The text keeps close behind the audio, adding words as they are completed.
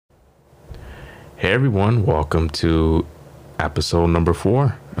Hey everyone, welcome to episode number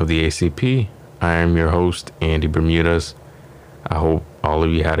 4 of the ACP. I am your host, Andy Bermudez. I hope all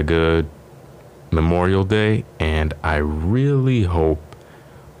of you had a good Memorial Day, and I really hope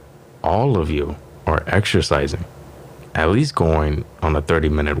all of you are exercising. At least going on a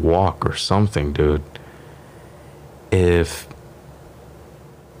 30-minute walk or something, dude. If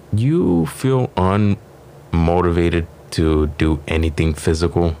you feel unmotivated to do anything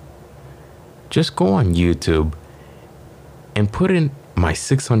physical, just go on YouTube and put in my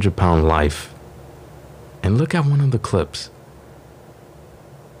 600-pound life and look at one of the clips.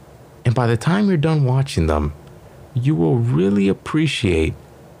 And by the time you're done watching them, you will really appreciate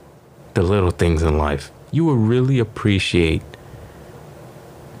the little things in life. You will really appreciate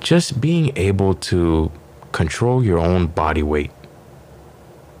just being able to control your own body weight.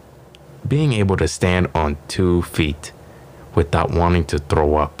 Being able to stand on 2 feet without wanting to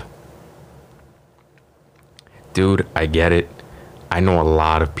throw up. Dude, I get it. I know a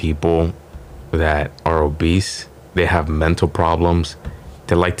lot of people that are obese. They have mental problems.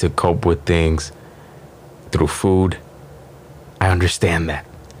 They like to cope with things through food. I understand that.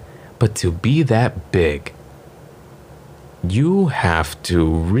 But to be that big, you have to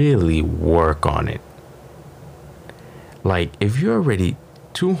really work on it. Like, if you're already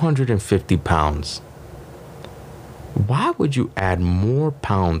 250 pounds, why would you add more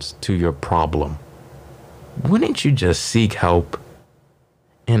pounds to your problem? Wouldn't you just seek help?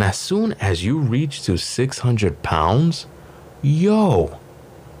 And as soon as you reach to 600 pounds,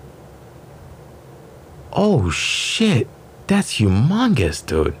 oh shit, that's humongous,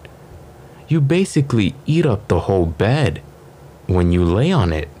 dude. You basically eat up the whole bed when you lay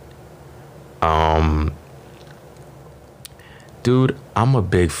on it. Dude, I'm a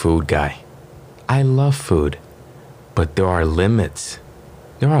big food guy. I love food, but there are limits.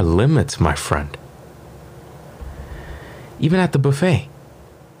 There are limits, my friend. Even at the buffet,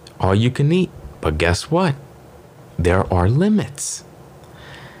 all you can eat. But guess what? There are limits.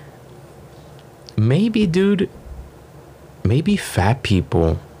 Maybe, dude, maybe fat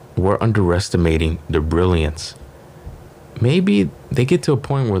people were underestimating their brilliance. Maybe they get to a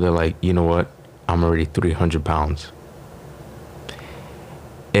point where they're like, you know what? I'm already 300 pounds.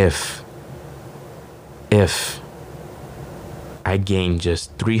 If I gain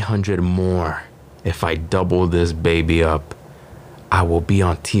just 300 more, if I double this baby up, I will be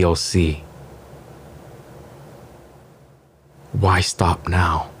on TLC. Why stop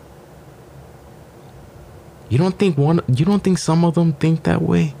now? You don't think some of them think that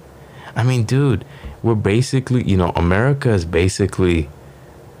way? I mean, dude, we're basically, America is basically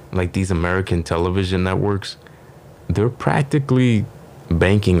like these American television networks. They're practically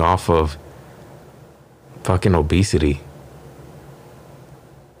banking off of fucking obesity.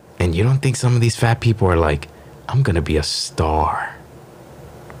 And you don't think some of these fat people are like, I'm gonna be a star?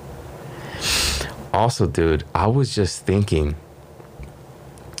 Also, dude, I was just thinking,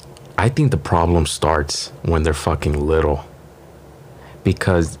 I think the problem starts when they're fucking little.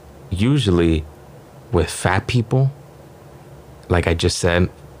 Because usually with fat people, like I just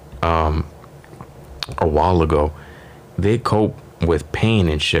said a while ago, they cope with pain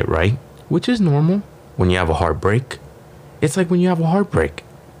and shit, right? Which is normal when you have a heartbreak. It's like when you have a heartbreak.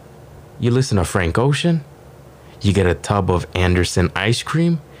 You listen to Frank Ocean, you get a tub of Anderson ice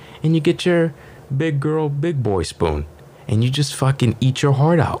cream, and you get your big girl, big boy spoon, and you just fucking eat your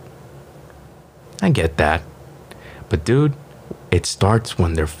heart out. I get that. But dude, it starts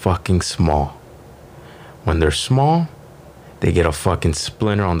when they're fucking small. When they're small, they get a fucking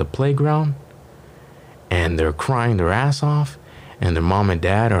splinter on the playground, and they're crying their ass off, and their mom and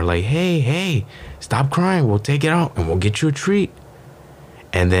dad are like, hey, stop crying, we'll take it out, and we'll get you a treat.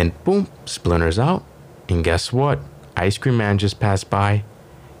 And then, boom, splinters out. And guess what? Ice Cream Man just passed by,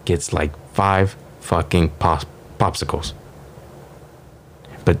 gets like 5 fucking popsicles.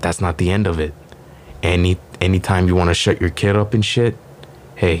 But that's not the end of it. Anytime you want to shut your kid up and shit,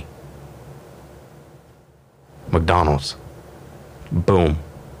 hey, McDonald's. Boom.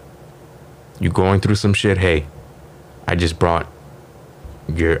 You going through some shit, hey, I just brought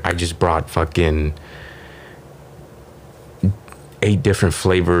fucking 8 different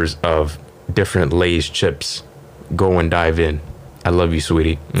flavors of different Lay's chips. Go and dive in. I love you,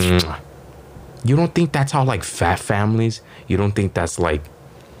 sweetie. Mwah. You don't think that's how like fat families, you don't think that's like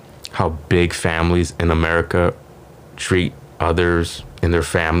how big families in America treat others in their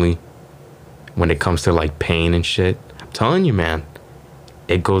family when it comes to like pain and shit? I'm telling you, man,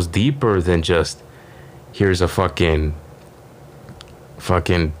 it goes deeper than just here's a fucking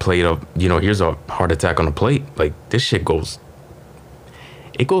plate of, here's a heart attack on a plate. Like, this shit goes,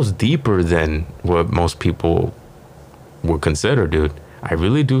 it goes deeper than what most people would consider, dude. I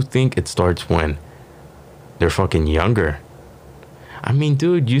really do think it starts when they're fucking younger. I mean,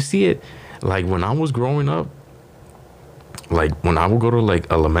 dude, you see it like when I was growing up, like when I would go to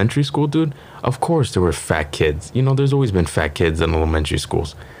like elementary school, dude, of course there were fat kids. You know, there's always been fat kids in elementary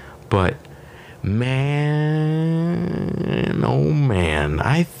schools. But man, oh man,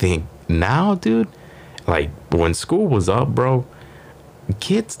 I think now, dude, like when school was up, bro,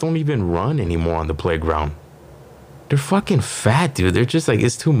 kids don't even run anymore on the playground. They're fucking fat, dude. They're just like,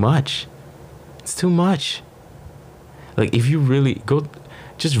 it's too much. It's too much. Like, if you really go,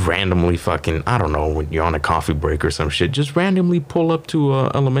 just randomly fucking, I don't know, when you're on a coffee break or some shit, just randomly pull up to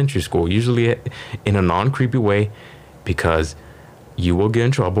elementary school, usually in a non-creepy way, because you will get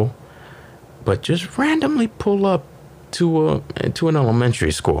in trouble. But just randomly pull up to an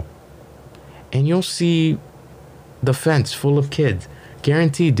elementary school, and you'll see the fence full of kids.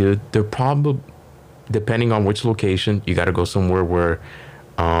 Guaranteed, dude. They're probably, depending on which location, you got to go somewhere where,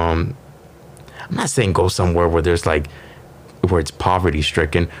 I'm not saying go somewhere where there's like, where it's poverty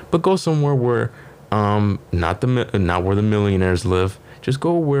stricken, but go somewhere where, not where the millionaires live. Just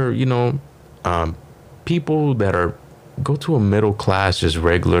go where, you know, people that are, go to a middle class, just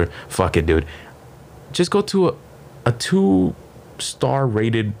regular, fuck it, dude. Just go to a 2-star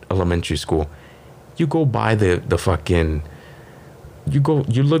rated elementary school. You go by the fucking, you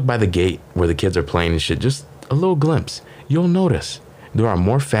look by the gate where the kids are playing and shit, just a little glimpse. You'll notice there are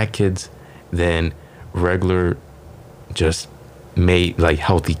more fat kids than regular, just made like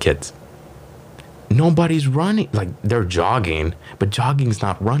healthy kids. Nobody's running, like they're jogging, but jogging's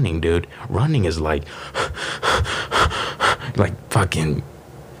not running, dude. Running is like like fucking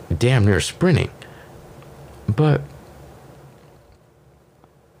damn near sprinting. But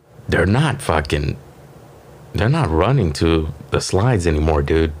they're not running to the slides anymore,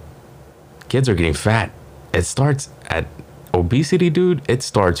 dude. Kids are getting fat. It starts at obesity, dude. It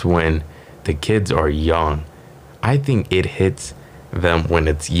starts when the kids are young. I think it hits them when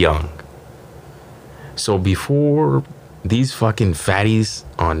it's young. So before these fucking fatties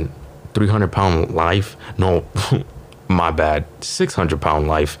on 300-pound life, no, my bad, 600-pound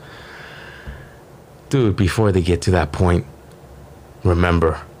life, dude, before they get to that point,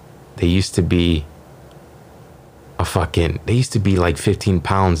 remember, they used to be like 15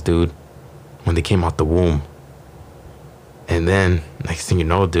 pounds, dude, when they came out the womb. And then, next thing you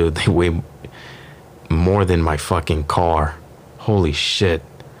know, dude, they weigh more than my fucking car. Holy shit.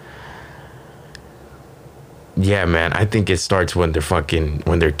 Yeah, man, I think it starts when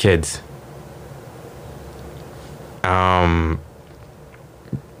they're kids.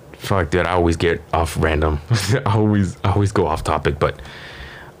 Fuck, dude, I always get off random. I always go off topic, but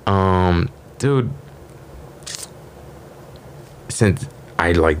dude, since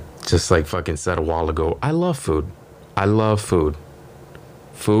I just fucking said a while ago, I love food. I love food.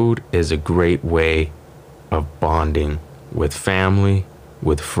 Food is a great way of bonding with family,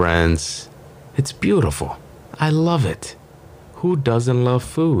 with friends. It's beautiful. I love it. Who doesn't love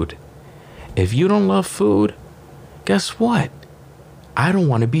food? If you don't love food, guess what? I don't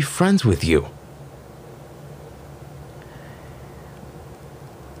want to be friends with you.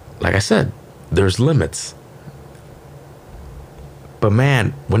 Like I said, there's limits. But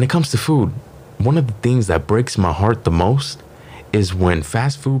man, when it comes to food, one of the things that breaks my heart the most is when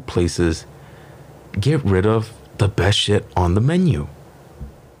fast food places get rid of the best shit on the menu.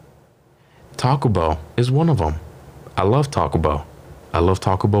 Taco Bell is one of them. I love Taco Bell. I love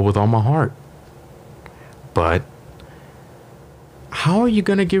Taco Bell with all my heart. But how are you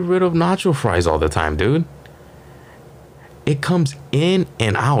gonna get rid of nacho fries all the time, dude? It comes in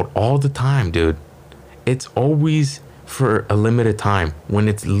and out all the time, dude. It's always for a limited time when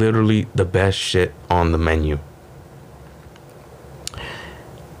it's literally the best shit on the menu.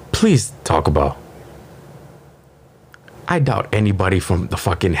 Please, Taco Bell. I doubt anybody from the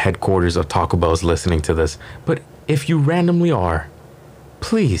fucking headquarters of Taco Bell is listening to this, but if you randomly are,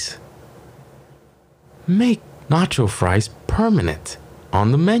 please make nacho fries permanent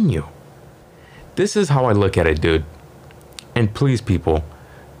on the menu. This is how I look at it, dude. And please, people,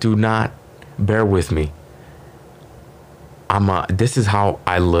 do not bear with me. This is how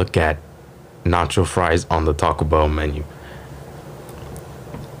I look at nacho fries on the Taco Bell menu.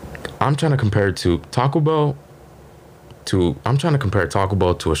 I'm trying to compare Taco Bell to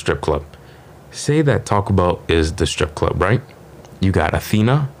a strip club. Say that Taco Bell is the strip club, right? You got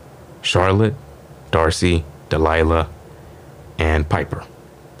Athena, Charlotte, Darcy, Delilah, and Piper.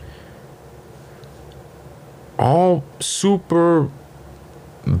 All super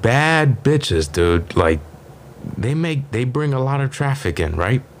bad bitches, dude. Like, they bring a lot of traffic in,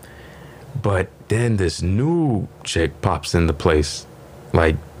 right? But then this new chick pops into place.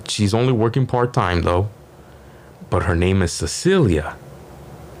 Like, she's only working part-time though, but her name is Cecilia.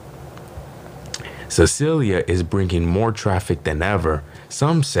 Cecilia is bringing more traffic than ever.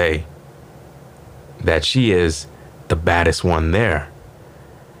 Some say that she is the baddest one there.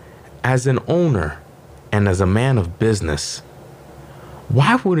 As an owner and as a man of business,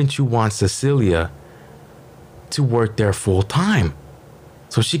 why wouldn't you want Cecilia to work there full time?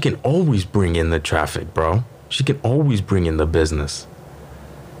 So she can always bring in the traffic, bro. She can always bring in the business.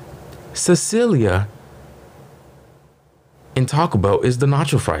 Cecilia in Taco Bell is the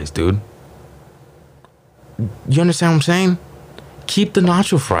nacho fries, dude. You understand what I'm saying? Keep the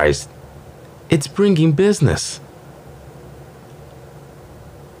nacho fries. It's bringing business.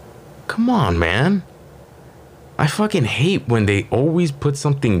 Come on, man. I fucking hate when they always put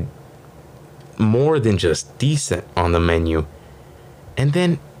something more than just decent on the menu, and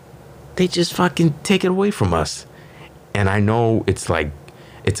then they just fucking take it away from us. And I know it's like,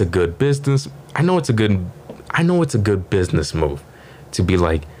 it's a good business. I know it's a good business move to be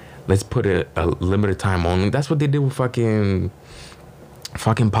like, let's put a limited time only. That's what they did with fucking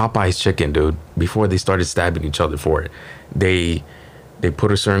Popeye's chicken, dude. Before they started stabbing each other for it, they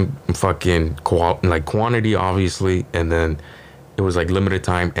put a certain fucking quantity, obviously, and then it was like limited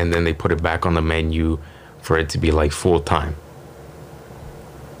time, and then they put it back on the menu for it to be like full time.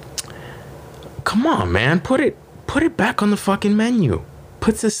 Come on, man, put it back on the fucking menu.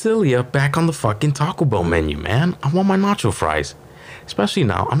 Put Cecilia back on the fucking Taco Bell menu, man. I want my nacho fries. Especially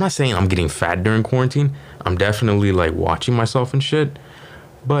now. I'm not saying I'm getting fat during quarantine. I'm definitely like watching myself and shit.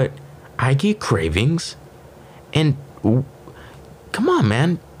 But I get cravings. And come on,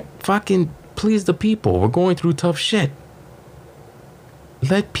 man. Fucking please the people. We're going through tough shit.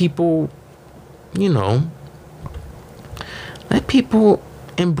 Let people, let people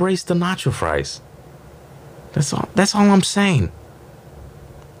embrace the nacho fries. That's all I'm saying.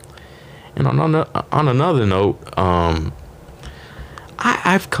 And on another note,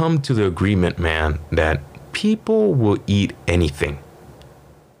 I've come to the agreement, man, that people will eat anything.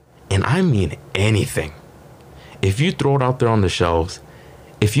 And I mean anything. If you throw it out there on the shelves,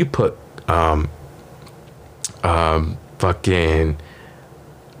 if you put fucking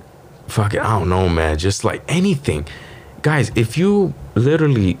I don't know, man, just like anything. Guys, if you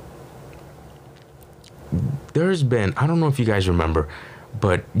literally, there's been, I don't know if you guys remember,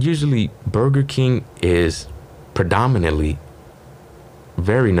 but usually Burger King is predominantly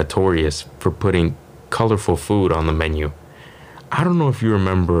very notorious for putting colorful food on the menu. I don't know if you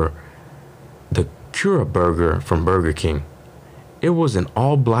remember the Cura burger from Burger King. It was an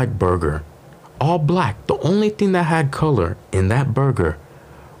all black burger. All black. The only thing that had color in that burger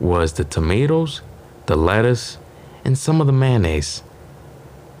was the tomatoes, the lettuce, and some of the mayonnaise.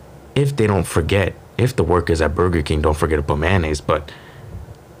 If the workers at Burger King don't forget to put mayonnaise. But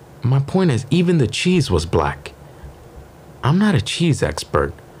my point is, even the cheese was black. I'm not a cheese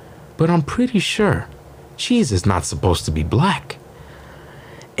expert, but I'm pretty sure cheese is not supposed to be black.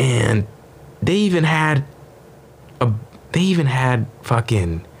 And they even had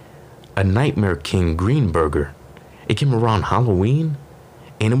fucking a Nightmare King green burger. It came around Halloween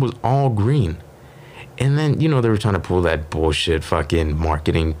and it was all green. And then, they were trying to pull that bullshit fucking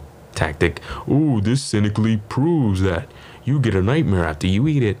marketing tactic. Ooh, this cynically proves that you get a nightmare after you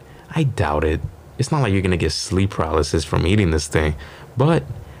eat it. I doubt it. It's not like you're gonna get sleep paralysis from eating this thing, but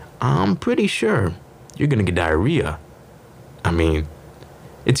I'm pretty sure you're gonna get diarrhea. I mean,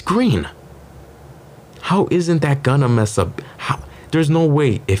 it's green. How isn't that gonna mess up? There's no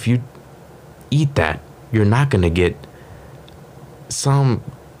way if you eat that, you're not gonna get some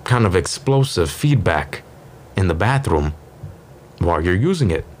kind of explosive feedback in the bathroom while you're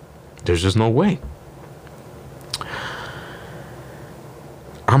using it. There's just no way.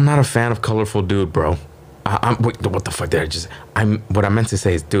 I'm not a fan of colorful dude, bro. Wait, what the fuck did I just... What I meant to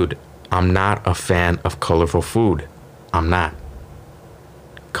say is, dude, I'm not a fan of colorful food. I'm not.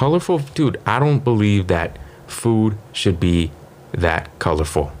 Colorful, dude, I don't believe that food should be that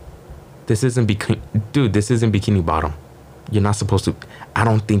colorful. This isn't Bikini Bottom. You're not supposed to... I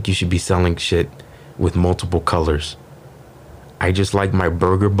don't think you should be selling shit with multiple colors. I just like my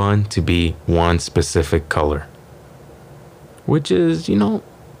burger bun to be one specific color, which is,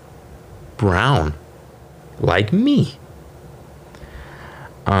 brown, like me.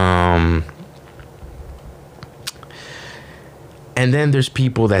 And then there's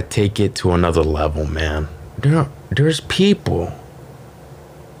people that take it to another level, man. There's people,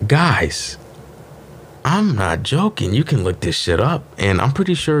 guys, I'm not joking. You can look this shit up, and I'm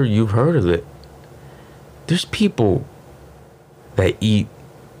pretty sure you've heard of it. There's people that eat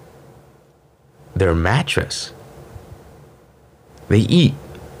their mattress. They eat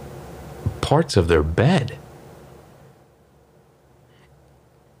parts of their bed.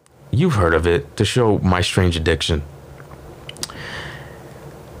 You've heard of it, to show my strange addiction.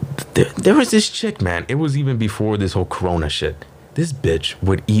 There was this chick, man. It was even before this whole corona shit. This bitch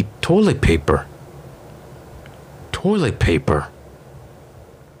would eat toilet paper. Toilet paper.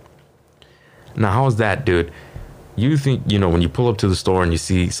 Now, how's that, dude? You think, when you pull up to the store and you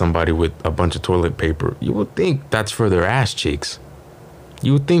see somebody with a bunch of toilet paper, you would think that's for their ass cheeks.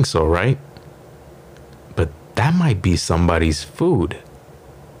 You would think so, right? But that might be somebody's food.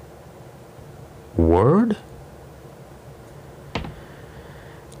 Word?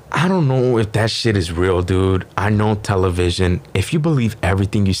 I don't know if that shit is real, dude. I know television. If you believe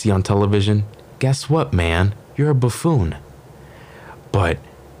everything you see on television, guess what, man? You're a buffoon. But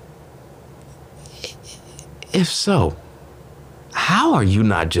if so, how are you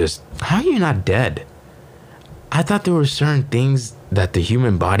not dead? I thought there were certain things that the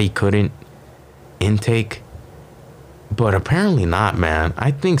human body couldn't intake. But apparently not, man.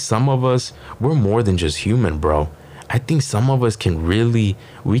 I think some of us, we're more than just human, bro. I think some of us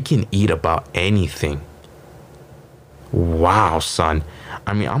we can eat about anything. Wow, son.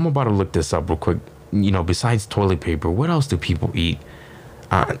 I mean, I'm about to look this up real quick. Besides toilet paper, what else do people eat?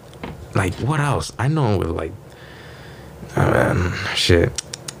 Like, what else? I know, like, shit.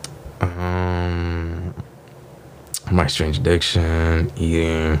 My strange addiction,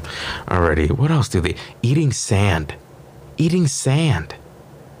 eating. Already, what else do they? Eating sand. Eating sand.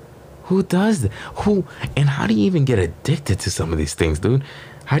 Who does that? And how do you even get addicted to some of these things, dude?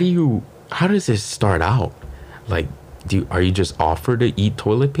 How does this start out? Like, are you just offered to eat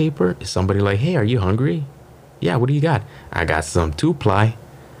toilet paper? Is somebody like, hey, are you hungry? Yeah, what do you got? I got some 2-ply.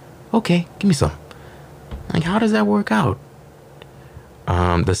 Okay, give me some. Like, how does that work out?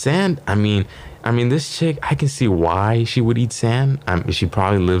 The sand, I mean, this chick, I can see why she would eat sand. She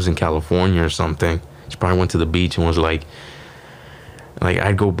probably lives in California or something. She probably went to the beach and was like,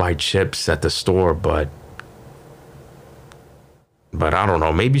 I'd go buy chips at the store, but I don't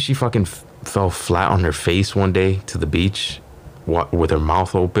know. Maybe she fucking fell flat on her face one day to the beach with her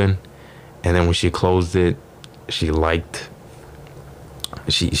mouth open. And then when she closed it, she fucked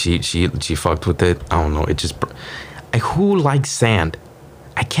with it. I don't know. It just, who likes sand?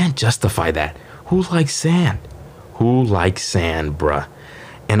 I can't justify that. Who likes sand? Who likes sand, bruh?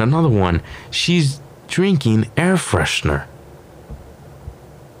 And another one, she's drinking air freshener.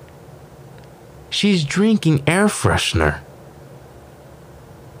 She's drinking air freshener.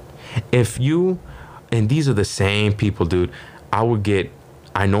 And these are the same people, dude. I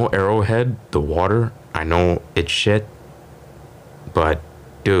know Arrowhead, the water, I know it's shit. But,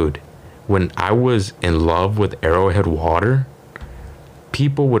 dude, when I was in love with Arrowhead water,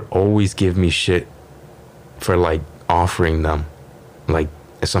 people would always give me shit for, like, offering them, like,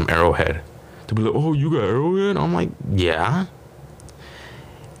 some Arrowhead. To be like, oh, you got Arrowhead? I'm like, yeah.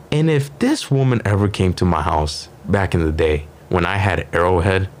 And if this woman ever came to my house back in the day when I had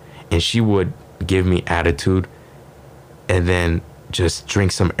Arrowhead and she would give me attitude and then just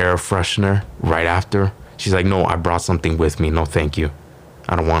drink some air freshener right after, she's like, no, I brought something with me. No, thank you.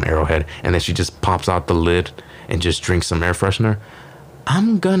 I don't want Arrowhead. And then she just pops out the lid and just drinks some air freshener.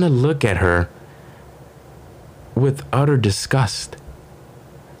 I'm gonna look at her with utter disgust.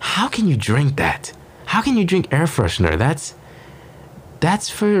 How can you drink that? How can you drink air freshener? That's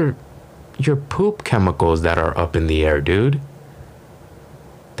for your poop chemicals that are up in the air, dude.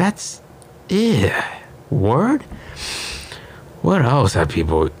 That's, word? What else have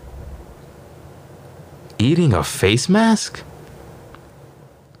people eating a face mask?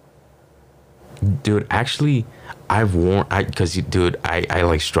 Dude, actually, I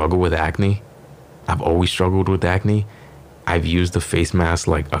like struggle with acne. I've always struggled with acne. I've used the face mask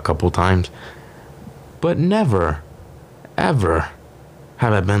like a couple times, but never, ever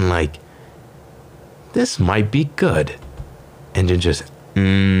have I been like, this might be good, and then just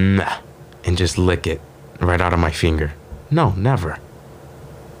and just lick it right out of my finger. No, never.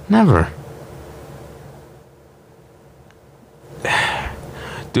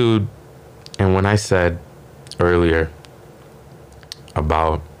 Dude, and when I said earlier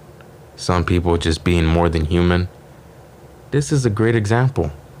about some people just being more than human, this is a great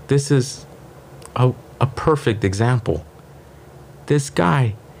example. This is a perfect example. This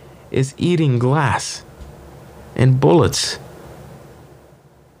guy is eating glass and bullets.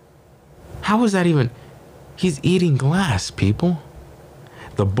 How is that even? He's eating glass, people.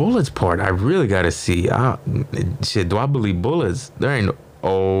 The bullets part, I really gotta see. Shit, do I believe bullets? There ain't no.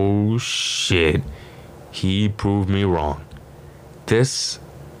 Oh shit. he proved me wrong. This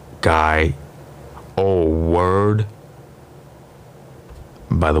guy, oh, word.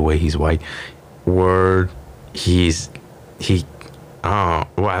 By the way, he's white. Word, he, well,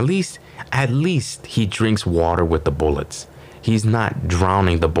 at least he drinks water with the bullets. He's not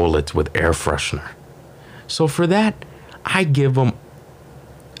drowning the bullets with air freshener. So for that, I give him,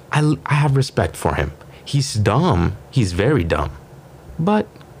 I have respect for him. He's dumb. He's very dumb. But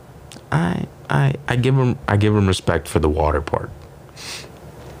I give him respect for the water part.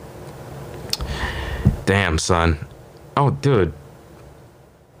 Damn, son. Oh, dude.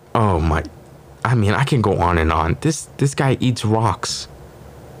 Oh my. I mean, I can go on and on. This guy eats rocks.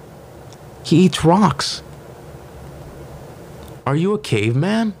 He eats rocks. Are you a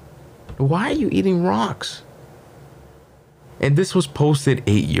caveman? Why are you eating rocks? And this was posted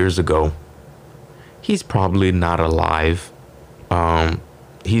 8 years ago. He's probably not alive.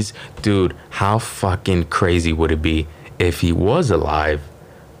 Dude, how fucking crazy would it be if he was alive,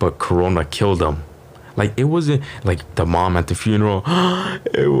 but Corona killed him? Like, it wasn't like the mom at the funeral.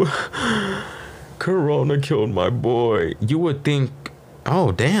 Corona killed my boy. You would think,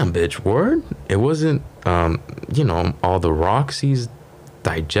 oh, damn, bitch, word? It wasn't, all the rocks he's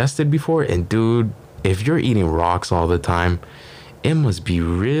digested before. And dude, if you're eating rocks all the time, it must be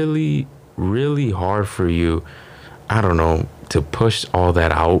really, really hard for you, I don't know, to push all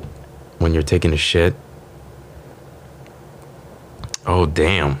that out when you're taking a shit. Oh,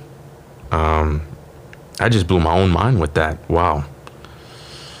 damn. I just blew my own mind with that. Wow.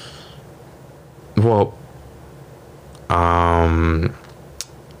 Well, I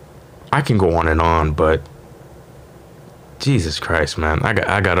can go on and on, but Jesus Christ, man,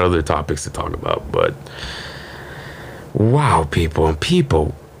 I got other topics to talk about, but wow,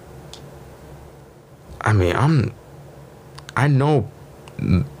 people. I mean, I'm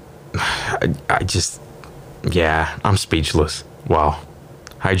speechless. Wow.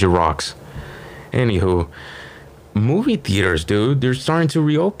 Hide your rocks. Anywho, movie theaters, dude, they're starting to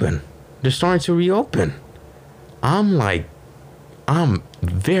reopen. I'm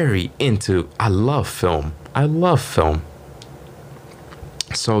very into, I love film.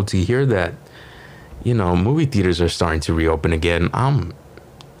 So to hear that, movie theaters are starting to reopen again, I'm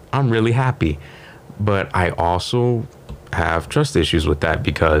really happy. But I also have trust issues with that,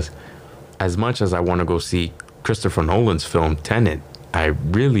 because as much as I want to go see Christopher Nolan's film Tenet, I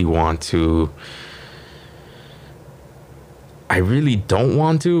really don't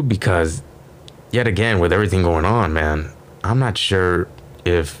want to, because yet again, with everything going on, man, I'm not sure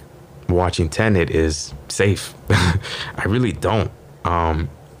if watching Tenet is safe. I really don't. And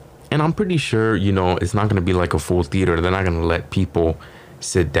I'm pretty sure, it's not going to be like a full theater. They're not going to let people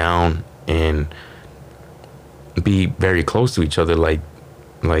sit down and be very close to each other like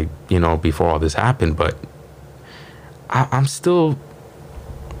before all this happened. But I'm still,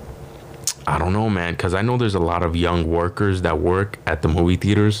 I don't know, man, because I know there's a lot of young workers that work at the movie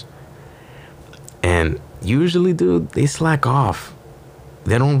theaters, and usually, dude, they slack off.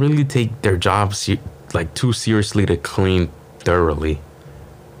 They don't really take their jobs too seriously to clean thoroughly.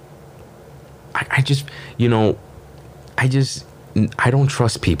 I don't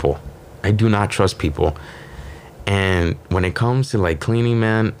trust people. I do not trust people. And when it comes to cleaning,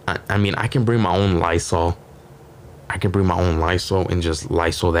 man, I mean, I can bring my own Lysol. And just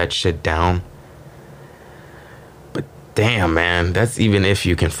Lysol that shit down. But damn, man, that's even if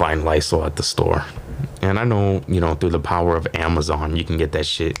you can find Lysol at the store. And I know, through the power of Amazon, you can get that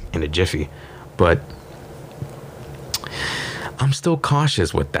shit in a jiffy. But I'm still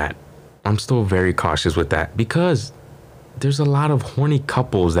cautious with that. I'm still very cautious with that, because there's a lot of horny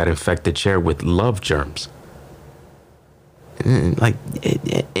couples that infect the chair with love germs. And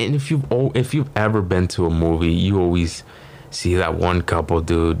if you've ever been to a movie, you always see that one couple,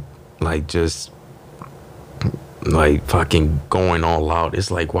 dude, just fucking going all out.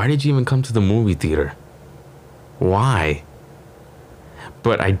 It's like, why did you even come to the movie theater? Why?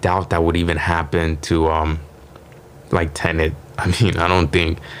 But I doubt that would even happen to Tenet. I mean, I don't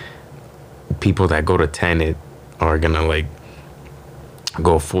think people that go to Tenet are gonna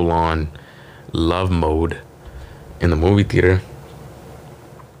go full on love mode in the movie theater.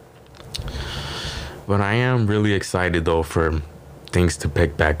 But I am really excited though for things to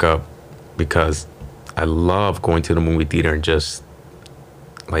pick back up, because I love going to the movie theater and just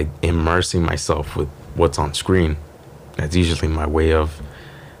immersing myself with what's on screen. That's usually my way of,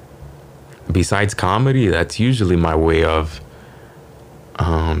 besides comedy, that's usually my way of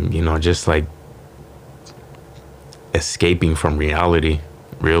just escaping from reality,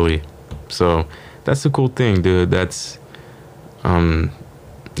 really. So that's the cool thing, dude. That's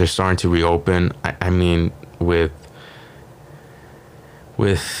They're starting to reopen. I mean, with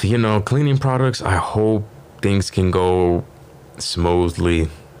cleaning products, I hope things can go smoothly,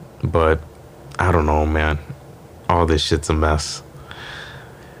 but I don't know, man. All this shit's a mess.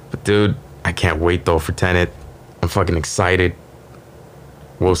 But dude, I can't wait though for Tenet. I'm fucking excited.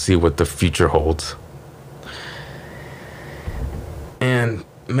 We'll see what the future holds. And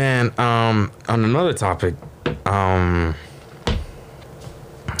man, on another topic,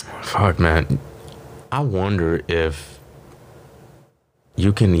 fuck man, I wonder if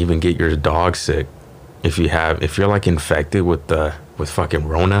you can even get your dog sick if you're like infected with fucking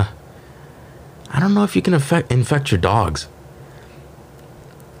Rona. I don't know if you can infect your dogs.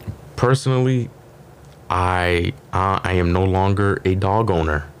 Personally, I am no longer a dog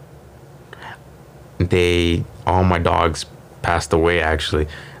owner. All my dogs passed away actually.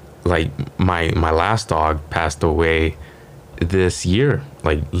 Like my last dog passed away this year,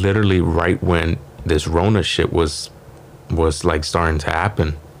 like literally right when this Rona shit was like starting to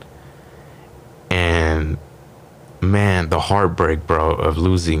happen. And man, the heartbreak, bro, of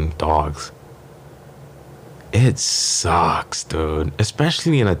losing dogs. It sucks, dude.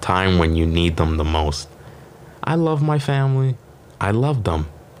 Especially in a time when you need them the most. I love my family. I love them.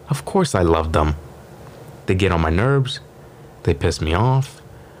 Of course I love them. They get on my nerves. They piss me off.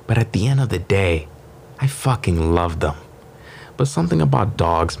 But at the end of the day, I fucking love them. But something about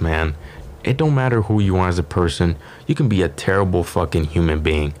dogs, man. It don't matter who you are as a person. You can be a terrible fucking human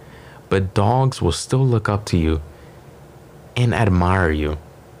being. But dogs will still look up to you and admire you.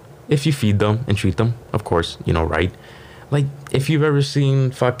 If you feed them and treat them, of course, right? Like, if you've ever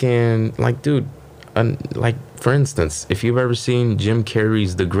seen fucking, like, dude, like, for instance, if you've ever seen Jim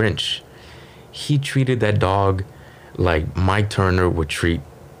Carrey's The Grinch, he treated that dog like Mike Turner would treat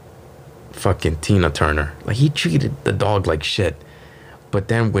fucking Tina Turner. Like, he treated the dog like shit. But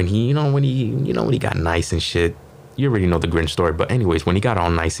then when he got nice and shit, you already know the Grinch story, but anyways, when he got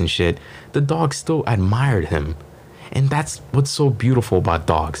all nice and shit, the dog still admired him. And that's what's so beautiful about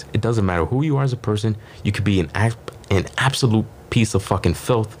dogs. It doesn't matter who you are as a person. You could be an absolute piece of fucking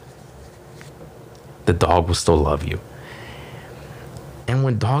filth. The dog will still love you. And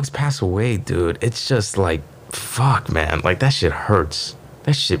when dogs pass away, dude, it's just like, fuck, man. Like, that shit hurts.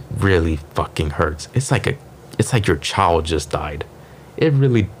 That shit really fucking hurts. It's like your child just died. It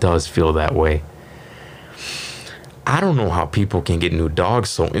really does feel that way. I don't know how people can get new dogs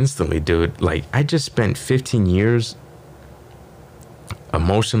so instantly, dude. Like, I just spent 15 years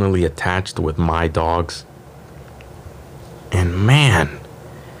emotionally attached with my dogs. And man,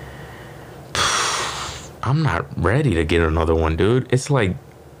 I'm not ready to get another one, dude. It's like,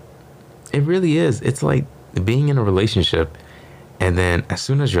 it really is. It's like being in a relationship and then as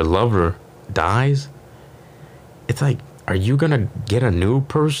soon as your lover dies, it's like, are you gonna get a new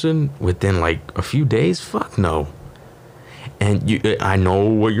person within like a few days? Fuck no. And I know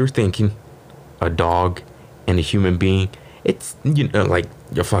what you're thinking. A dog and a human being. It's, like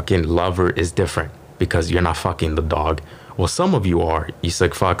your fucking lover is different because you're not fucking the dog. Well, some of you are, you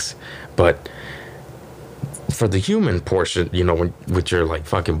sick fucks. But for the human portion, with your like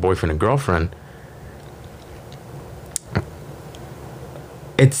fucking boyfriend and girlfriend,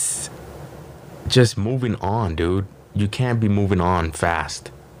 it's just moving on, dude. You can't be moving on fast.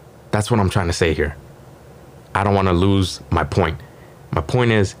 That's what I'm trying to say here. I don't want to lose my point. My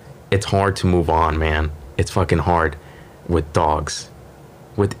point is, it's hard to move on, man. It's fucking hard with dogs.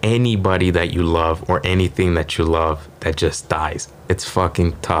 With anybody that you love or anything that you love that just dies. It's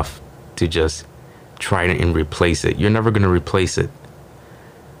fucking tough to just try and replace it. You're never going to replace it.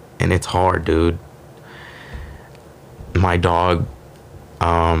 And it's hard, dude. My dog,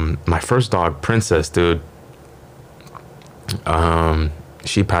 my first dog, Princess, dude,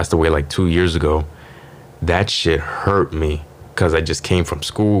 she passed away like 2 years ago. That shit hurt me because I just came from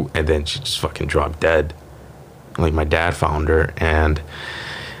school and then she just fucking dropped dead. Like, my dad found her, and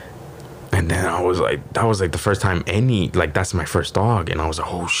then I was like, that was like the first time that's my first dog, and I was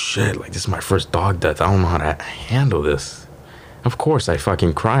like, oh shit, like, this is my first dog death. I don't know how to handle this. Of course I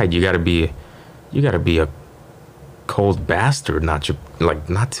fucking cried. You gotta be a cold bastard not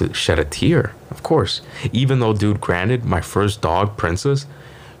to shed a tear. Of course. Even though, dude, granted, my first dog, Princess,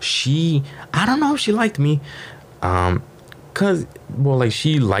 I don't know if she liked me.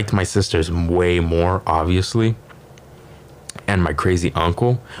 She liked my sisters way more, obviously. And my crazy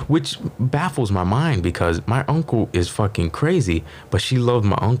uncle, which baffles my mind because my uncle is fucking crazy, but she loved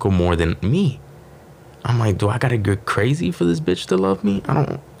my uncle more than me. I'm like, do I gotta get crazy for this bitch to love me?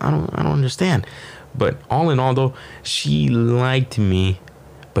 I don't understand. But all in all, though, she liked me,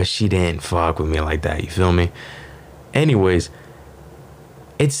 but she didn't fuck with me like that. You feel me? Anyways,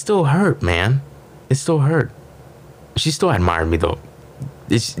 it still hurt, man. It still hurt. She still admired me though.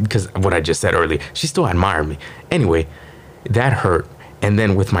 It's because what I just said earlier. She still admired me. Anyway, that hurt. And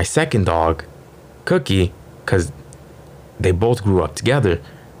then with my second dog, Cookie, because they both grew up together,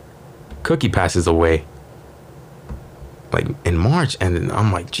 Cookie passes away like in March, and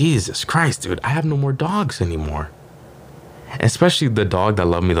I'm like, Jesus Christ, dude, I have no more dogs anymore. Especially the dog that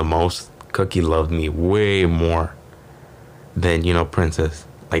loved me the most, Cookie loved me way more than, you know, Princess.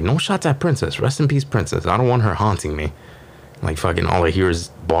 Like, no shots at Princess. Rest in peace, Princess. I don't want her haunting me. Like, fucking all I hear is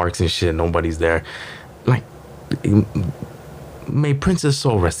barks and shit. Nobody's there. Like, may Princess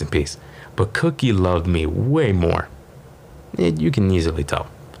soul rest in peace. But Cookie loved me way more. You can easily tell.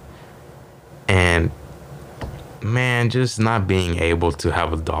 And, man, just not being able to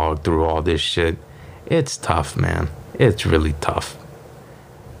have a dog through all this shit, it's tough, man. It's really tough.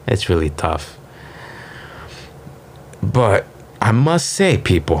 It's really tough. But I must say,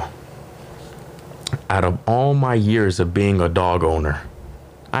 people, out of all my years of being a dog owner,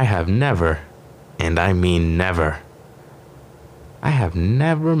 I have never, and I mean never, I have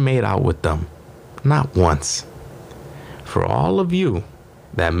never made out with them. Not once. For all of you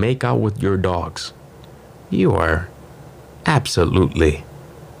that make out with your dogs, you are absolutely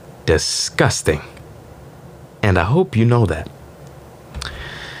disgusting. And I hope you know that.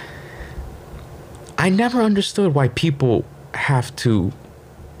 I never understood why people have to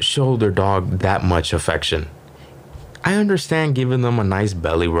show their dog that much affection. I understand giving them a nice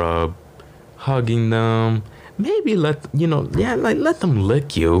belly rub, hugging them, maybe let them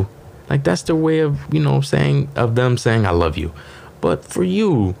lick you. Like, that's their way of, them saying I love you. But for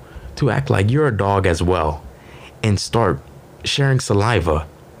you to act like you're a dog as well and start sharing saliva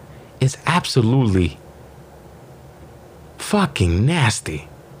is absolutely fucking nasty.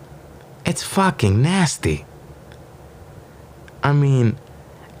 It's fucking nasty. I mean,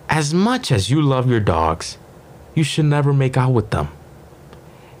 as much as you love your dogs, you should never make out with them.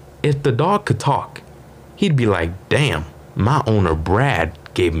 If the dog could talk, he'd be like, damn, my owner Brad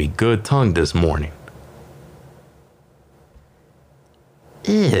gave me good tongue this morning.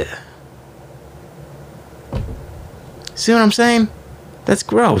 Ew. See what I'm saying? That's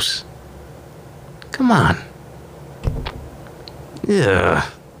gross. Come on. Yeah.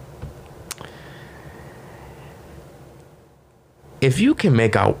 If you can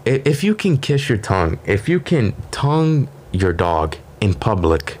make out, if you can kiss your tongue, if you can tongue your dog in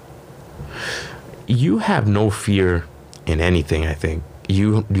public, you have no fear in anything, I think.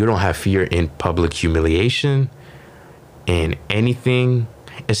 You don't have fear in public humiliation, in anything,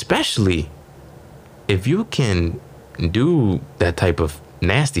 especially if you can do that type of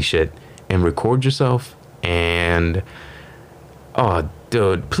nasty shit and record yourself and, oh,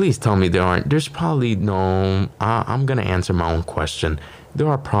 dude, please tell me there's probably no, I'm going to answer my own question. There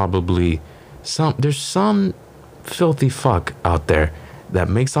are probably there's some filthy fuck out there that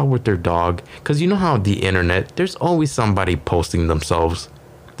makes out with their dog. Because you know how the internet, there's always somebody posting themselves.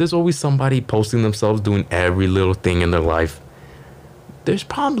 There's always somebody posting themselves doing every little thing in their life. There's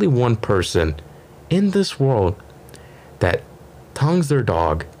probably one person in this world that tongues their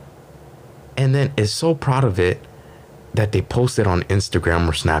dog and then is so proud of it that they post it on Instagram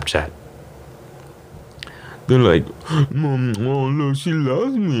or Snapchat. They're like, Mom, oh look, she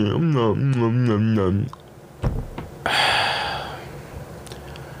loves me.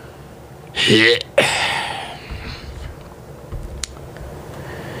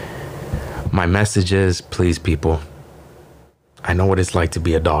 My message is, please, people, I know what it's like to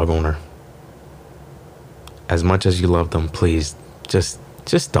be a dog owner. As much as you love them, please, just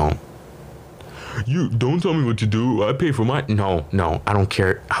don't. You don't tell me what to do. I pay for my... No, I don't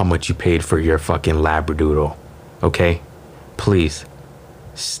care how much you paid for your fucking Labradoodle. Okay? Please,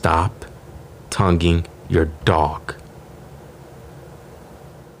 stop tonguing your dog.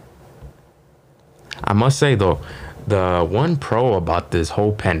 I must say, though, the one pro about this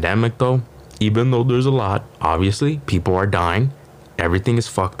whole pandemic, though, even though there's a lot, obviously, people are dying. Everything is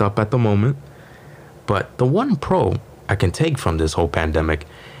fucked up at the moment. But the one pro I can take from this whole pandemic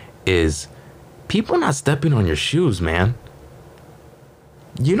is people not stepping on your shoes, man.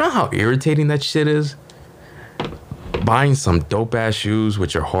 You know how irritating that shit is? Buying some dope ass shoes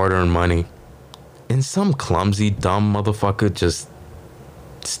with your hard-earned money and some clumsy, dumb motherfucker just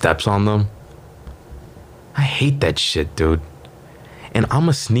steps on them. I hate that shit, dude. And I'm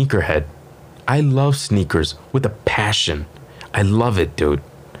a sneakerhead. I love sneakers with a passion. I love it, dude.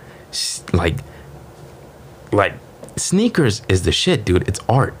 Like sneakers is the shit, dude. It's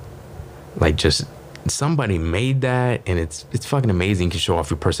art. Like, just somebody made that, and it's fucking amazing. You can show off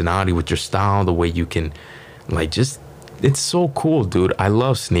your personality with your style, the way you can, like, just it's so cool, dude. I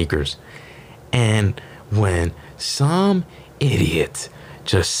love sneakers. And when some idiot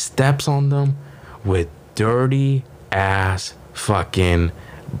just steps on them with dirty ass fucking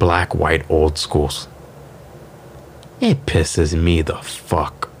black white old schools, it pisses me the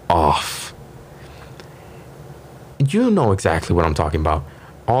fuck off. You know exactly what I'm talking about.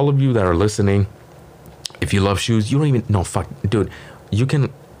 All of you that are listening, if you love shoes, you don't even know. Fuck, dude, you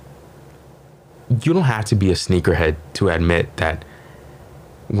don't have to be a sneakerhead to admit that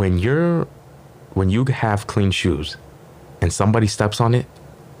when you have clean shoes and somebody steps on it,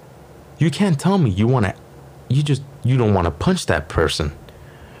 you can't tell me you don't want to punch that person.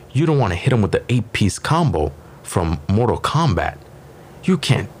 You don't want to hit them with the 8-piece combo from Mortal Kombat. You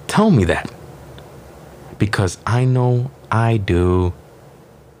can't tell me that. Because I know I do.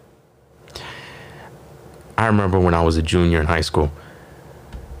 I remember when I was a junior in high school,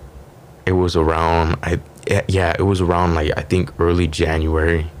 it was around, it was around like, I think early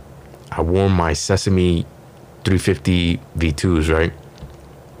January. I wore my Sesame 350 V2s, right?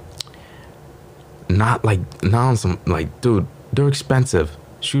 Not on some, like, dude, they're expensive.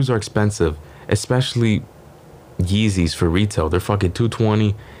 Shoes are expensive, especially Yeezys for retail. They're fucking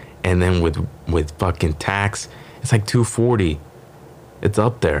 $220, and then with fucking tax, it's like $240. It's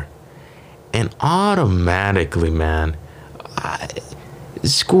up there. And automatically, man,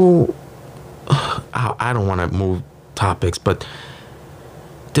 school, I don't want to move topics, but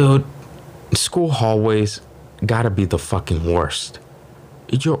dude, school hallways gotta be the fucking worst.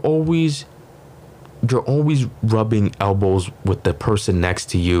 You're always rubbing elbows with the person next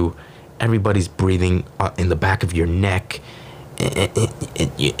to you. Everybody's breathing in the back of your neck,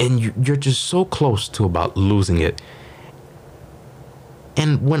 and you're just so close to about losing it.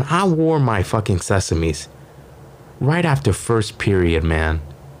 And when I wore my fucking Sesames, right after first period, man,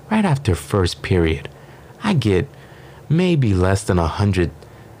 right after first period, I get maybe less than 100,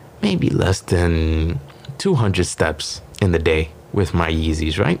 maybe less than 200 steps in the day with my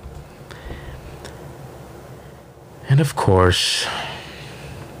Yeezys, right? And of course,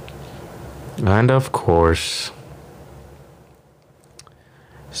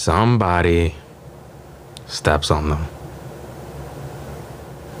 somebody steps on them.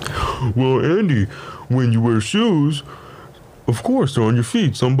 Well, Andy, when you wear shoes, of course they're on your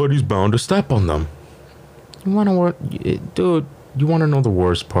feet. Somebody's bound to step on them. You wanna dude? You wanna know the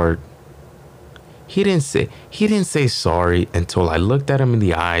worst part? He didn't say sorry until I looked at him in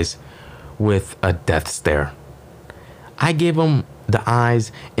the eyes with a death stare. I gave him the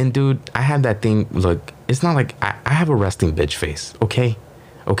eyes, and dude, I have that thing. Look, it's not like I have a resting bitch face. Okay,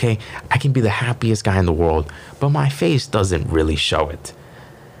 I can be the happiest guy in the world, but my face doesn't really show it.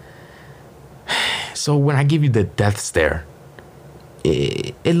 So when I give you the death stare,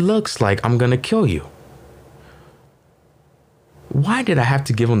 it looks like I'm gonna kill you. Why did I have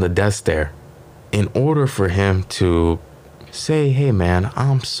to give him the death stare? In order for him to say, hey man,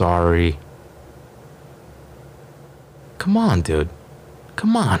 I'm sorry. Come on, dude.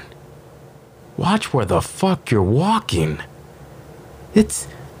 Come on. Watch where the fuck you're walking. It's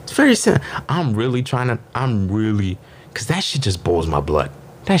very simple. Because that shit just boils my blood.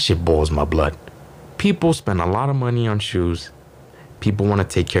 People spend a lot of money on shoes. People want to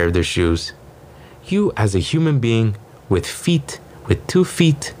take care of their shoes. You, as a human being with 2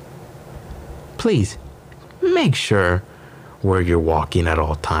 feet, please make sure where you're walking at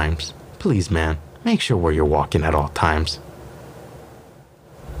all times. Please, man, make sure where you're walking at all times.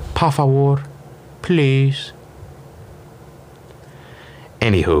 Por favor, please.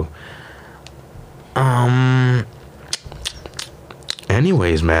 Anywho,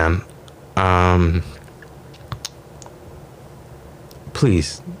 anyways, man,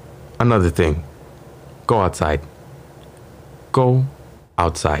 please, another thing, go outside.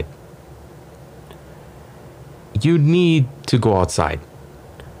 You need to go outside.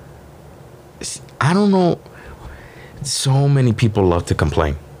 I don't know, so many people love to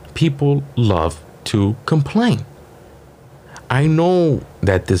complain. I know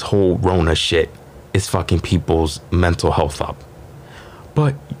that this whole Rona shit is fucking people's mental health up.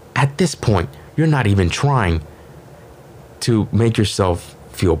 But at this point, you're not even trying to make yourself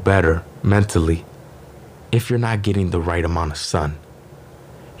feel better mentally if you're not getting the right amount of sun.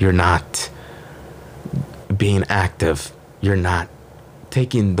 You're not being active. You're not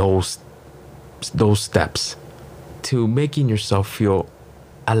taking those steps to making yourself feel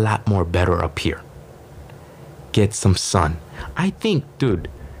a lot more better up here. Get some sun. I think, dude,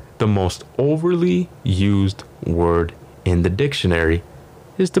 the most overly used word in the dictionary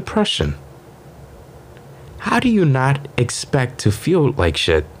is depression. How do you not expect to feel like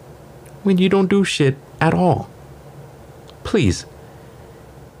shit when you don't do shit at all? Please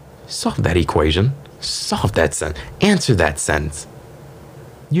solve that equation. Solve that sentence. Answer that sentence.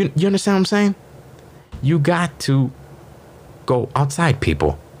 You understand what I'm saying? You got to go outside,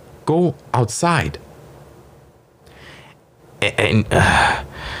 people. Go outside. And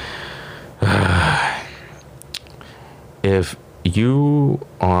if you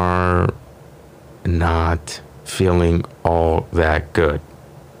are not feeling all that good,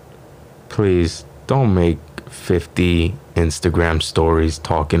 please don't make 50 Instagram stories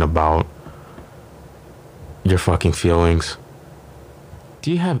talking about your fucking feelings.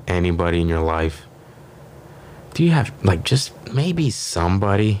 Do you have anybody in your life? Do you have, like, just maybe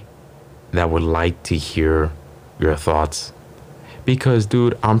somebody that would like to hear your thoughts? Because,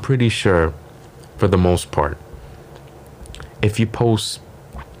 dude, I'm pretty sure, for the most part, if you post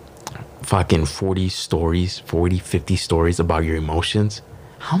fucking 40 stories, 40, 50 stories about your emotions,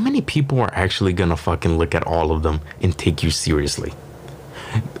 how many people are actually gonna fucking look at all of them and take you seriously?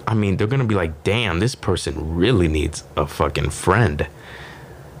 I mean, they're gonna be like, damn, this person really needs a fucking friend.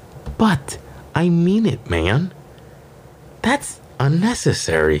 But I mean it, man. That's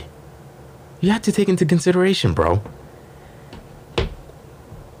unnecessary. You have to take into consideration, bro.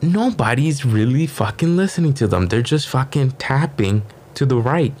 Nobody's really fucking listening to them. They're just fucking tapping to the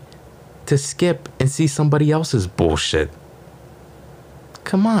right to skip and see somebody else's bullshit.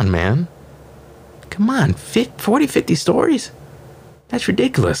 Come on, man. Come on. 40, 50 stories? That's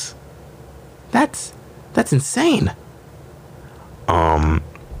ridiculous. That's insane.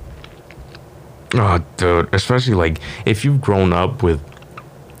 Oh, dude, especially like if you've grown up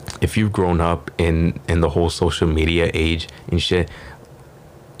in the whole social media age and shit,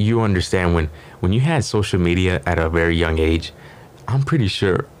 you understand when you had social media at a very young age, I'm pretty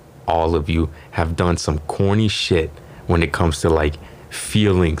sure all of you have done some corny shit when it comes to like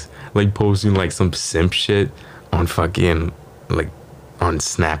feelings, like posting like some simp shit on fucking like on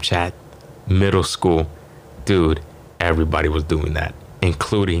Snapchat. Middle school, dude, everybody was doing that,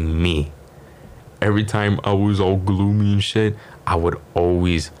 including me. Every time I was all gloomy and shit, I would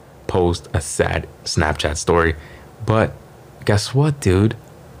always post a sad Snapchat story. But guess what, dude?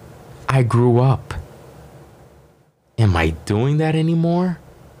 I grew up. Am I doing that anymore?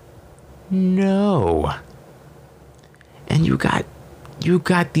 No. And you got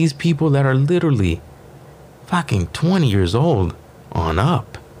these people that are literally fucking 20 years old on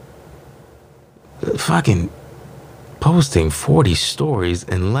up. Fucking posting 40 stories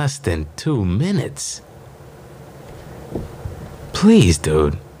in less than 2 minutes. Please,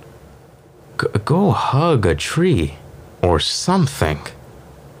 dude. Go hug a tree or something.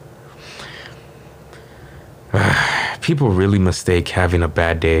 People really mistake having a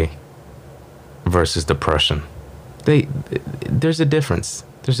bad day versus depression. There's a difference.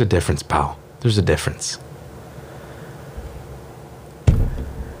 There's a difference, pal. There's a difference.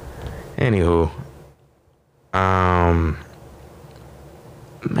 Anywho,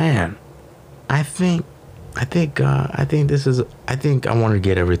 man, I think I want to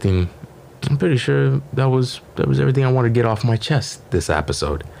get everything. I'm pretty sure that was everything I want to get off my chest this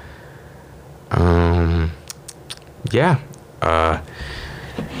episode. Yeah.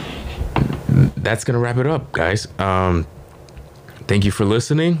 That's gonna wrap it up, guys. Thank you for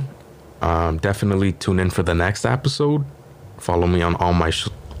listening. Definitely tune in for the next episode. Follow me on all my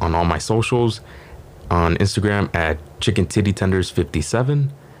socials. On Instagram at Chicken Titty Tenders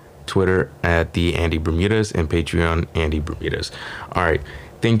 57, Twitter at the Andy Bermudez, and Patreon Andy Bermudez. All right,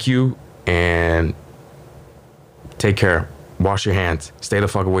 thank you and take care. Wash your hands. Stay the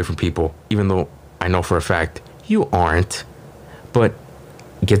fuck away from people. Even though I know for a fact you aren't, but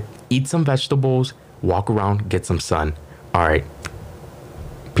eat some vegetables, walk around, get some sun. All right,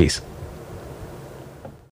 peace.